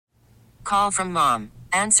Call from mom.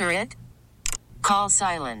 Answer it. Call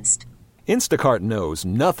silenced. Instacart knows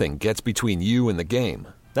nothing gets between you and the game.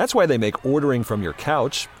 That's why they make ordering from your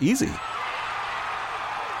couch easy.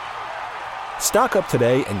 Stock up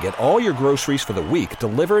today and get all your groceries for the week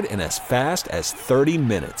delivered in as fast as 30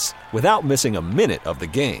 minutes without missing a minute of the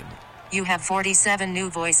game. You have 47 new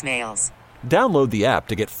voicemails. Download the app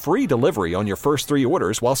to get free delivery on your first 3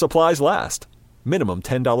 orders while supplies last. Minimum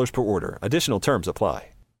 $10 per order. Additional terms apply.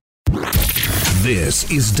 This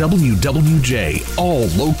is WWJ All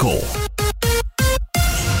Local.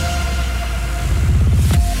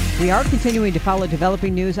 We are continuing to follow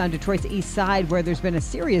developing news on Detroit's east side where there's been a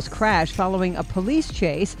serious crash following a police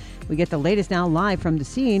chase. We get the latest now live from the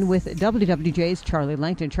scene with WWJ's Charlie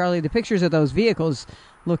Langton. Charlie, the pictures of those vehicles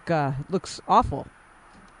looks awful.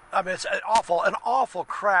 I mean, it's an awful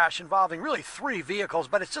crash involving really 3 vehicles,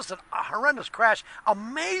 but it's just a horrendous crash.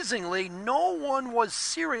 Amazingly, no one was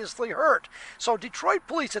seriously hurt. So Detroit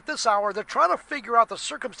police at this hour, they're trying to figure out the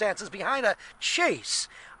circumstances behind a chase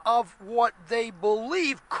of what they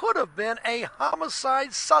believe could have been a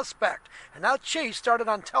homicide suspect. And that chase started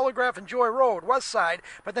on Telegraph and Joy Road, west side,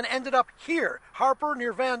 but then ended up here, Harper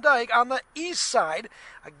near Van Dyke on the east side.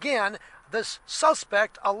 Again, this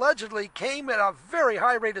suspect allegedly came at a very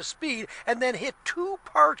high rate of speed and then hit 2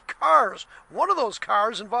 parked cars. One of those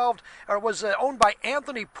cars was owned by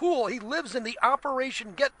Anthony Poole. He lives in the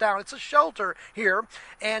Operation Get Down. It's a shelter here.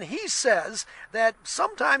 And he says that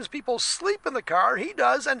sometimes people sleep in the car. He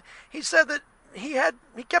does. And he said that he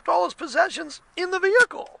kept all his possessions in the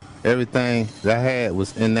vehicle. Everything that I had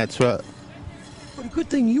was in that truck. But a good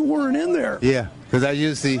thing you weren't in there. Yeah, because I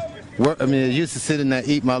used to sit in there,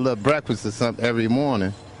 eat my little breakfast or something every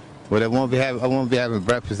morning. But I won't be having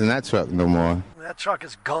breakfast in that truck no more. That truck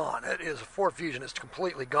is gone. It is a Ford Fusion. It's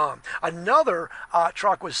completely gone. Another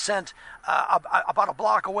truck was sent about a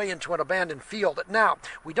block away into an abandoned field. Now,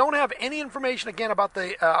 we don't have any information again about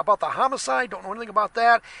the homicide. Don't know anything about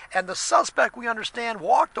that. And the suspect, we understand,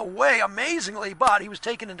 walked away amazingly, but he was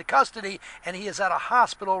taken into custody and he is at a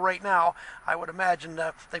hospital right now. I would imagine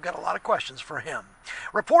they've got a lot of questions for him.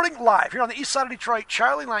 Reporting live here on the east side of Detroit,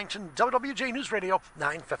 Charlie Langton, WWJ News Radio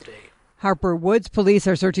 950. Harper Woods police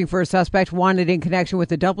are searching for a suspect wanted in connection with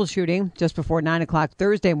the double shooting. Just before 9 o'clock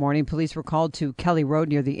Thursday morning, police were called to Kelly Road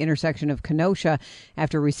near the intersection of Kenosha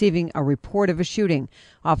after receiving a report of a shooting.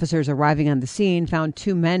 Officers arriving on the scene found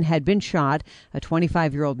 2 men had been shot. A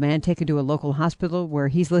 25-year-old man taken to a local hospital where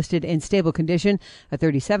he's listed in stable condition. A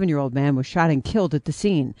 37-year-old man was shot and killed at the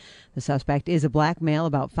scene. The suspect is a black male,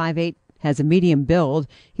 about 5'8", has a medium build.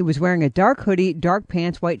 He was wearing a dark hoodie, dark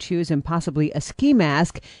pants, white shoes, and possibly a ski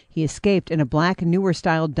mask. He escaped in a black,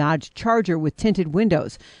 newer-style Dodge Charger with tinted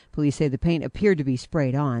windows. Police say the paint appeared to be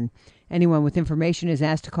sprayed on. Anyone with information is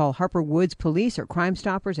asked to call Harper Woods Police or Crime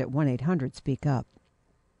Stoppers at 1-800-SPEAK-UP.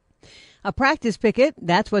 A practice picket,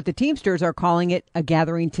 that's what the Teamsters are calling it, a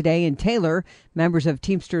gathering today in Taylor. Members of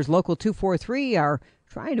Teamsters Local 243 are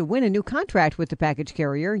trying to win a new contract with the package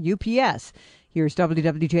carrier, UPS. Here's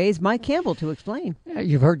WWJ's Mike Campbell to explain.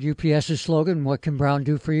 You've heard UPS's slogan, what can Brown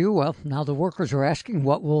do for you? Well, now the workers are asking,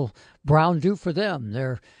 what will Brown do for them?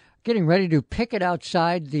 They're getting ready to picket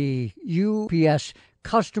outside the UPS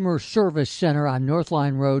Customer Service Center on North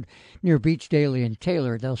Line Road near Beach Daily and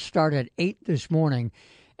Taylor. They'll start at 8 this morning,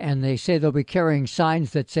 and they say they'll be carrying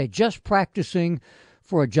signs that say, just practicing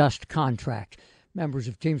for a just contract. Members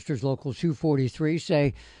of Teamsters Local 243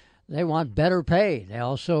 say they want better pay. They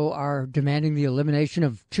also are demanding the elimination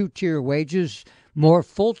of 2-tier wages, more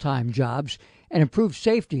full-time jobs, and improved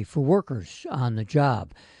safety for workers on the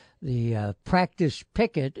job. The practice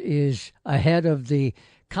picket is ahead of the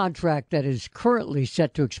contract that is currently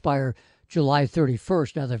set to expire July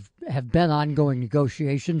 31st. Now, there have been ongoing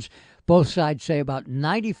negotiations. Both sides say about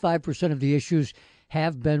 95% of the issues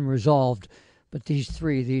have been resolved. But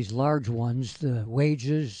these large ones, the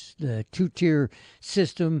wages, the 2-tier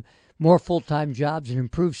system, more full-time jobs, and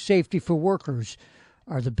improved safety for workers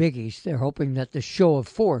are the biggies. They're hoping that the show of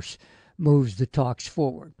force moves the talks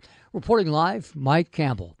forward. Reporting live, Mike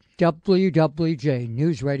Campbell, WWJ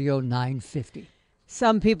News Radio 950.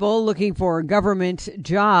 Some people looking for government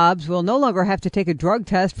jobs will no longer have to take a drug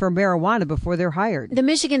test for marijuana before they're hired. The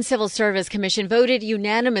Michigan Civil Service Commission voted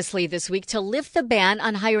unanimously this week to lift the ban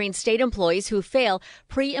on hiring state employees who fail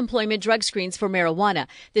pre-employment drug screens for marijuana.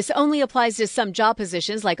 This only applies to some job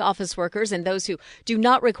positions like office workers and those who do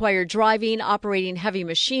not require driving, operating heavy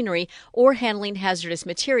machinery, or handling hazardous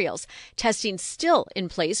materials. Testing still in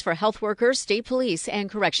place for health workers, state police, and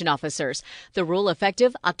correction officers. The rule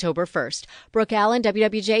effective October 1st. Brooke Allen,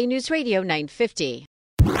 WWJ News Radio 950.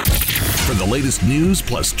 For the latest news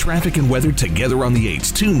plus traffic and weather together on the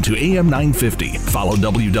 8s, tune to AM 950. Follow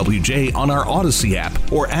WWJ on our Odyssey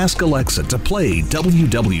app or ask Alexa to play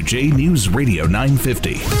WWJ News Radio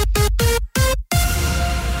 950.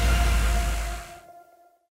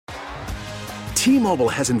 T-Mobile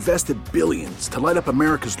has invested billions to light up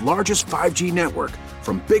America's largest 5G network,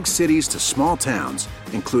 from big cities to small towns,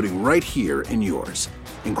 including right here in yours.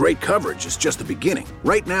 And great coverage is just the beginning.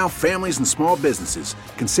 Right now, families and small businesses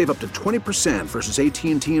can save up to 20% versus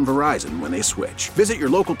AT&T and Verizon when they switch. Visit your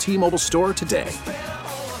local T-Mobile store today.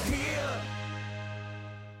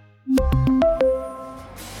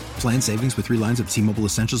 Plan savings with 3 lines of T-Mobile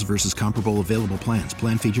Essentials versus comparable available plans.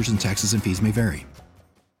 Plan features and taxes and fees may vary.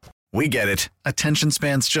 We get it. Attention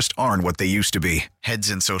spans just aren't what they used to be. Heads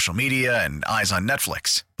in social media and eyes on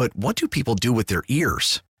Netflix. But what do people do with their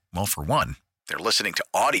ears? Well, for one, they're listening to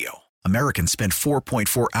audio. Americans spend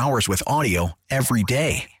 4.4 hours with audio every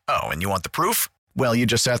day. Oh, and you want the proof? Well, you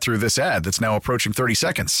just sat through this ad that's now approaching 30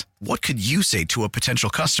 seconds. What could you say to a potential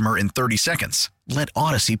customer in 30 seconds? Let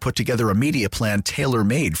Odyssey put together a media plan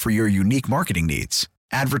tailor-made for your unique marketing needs.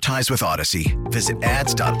 Advertise with Odyssey. Visit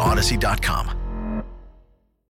ads.odyssey.com.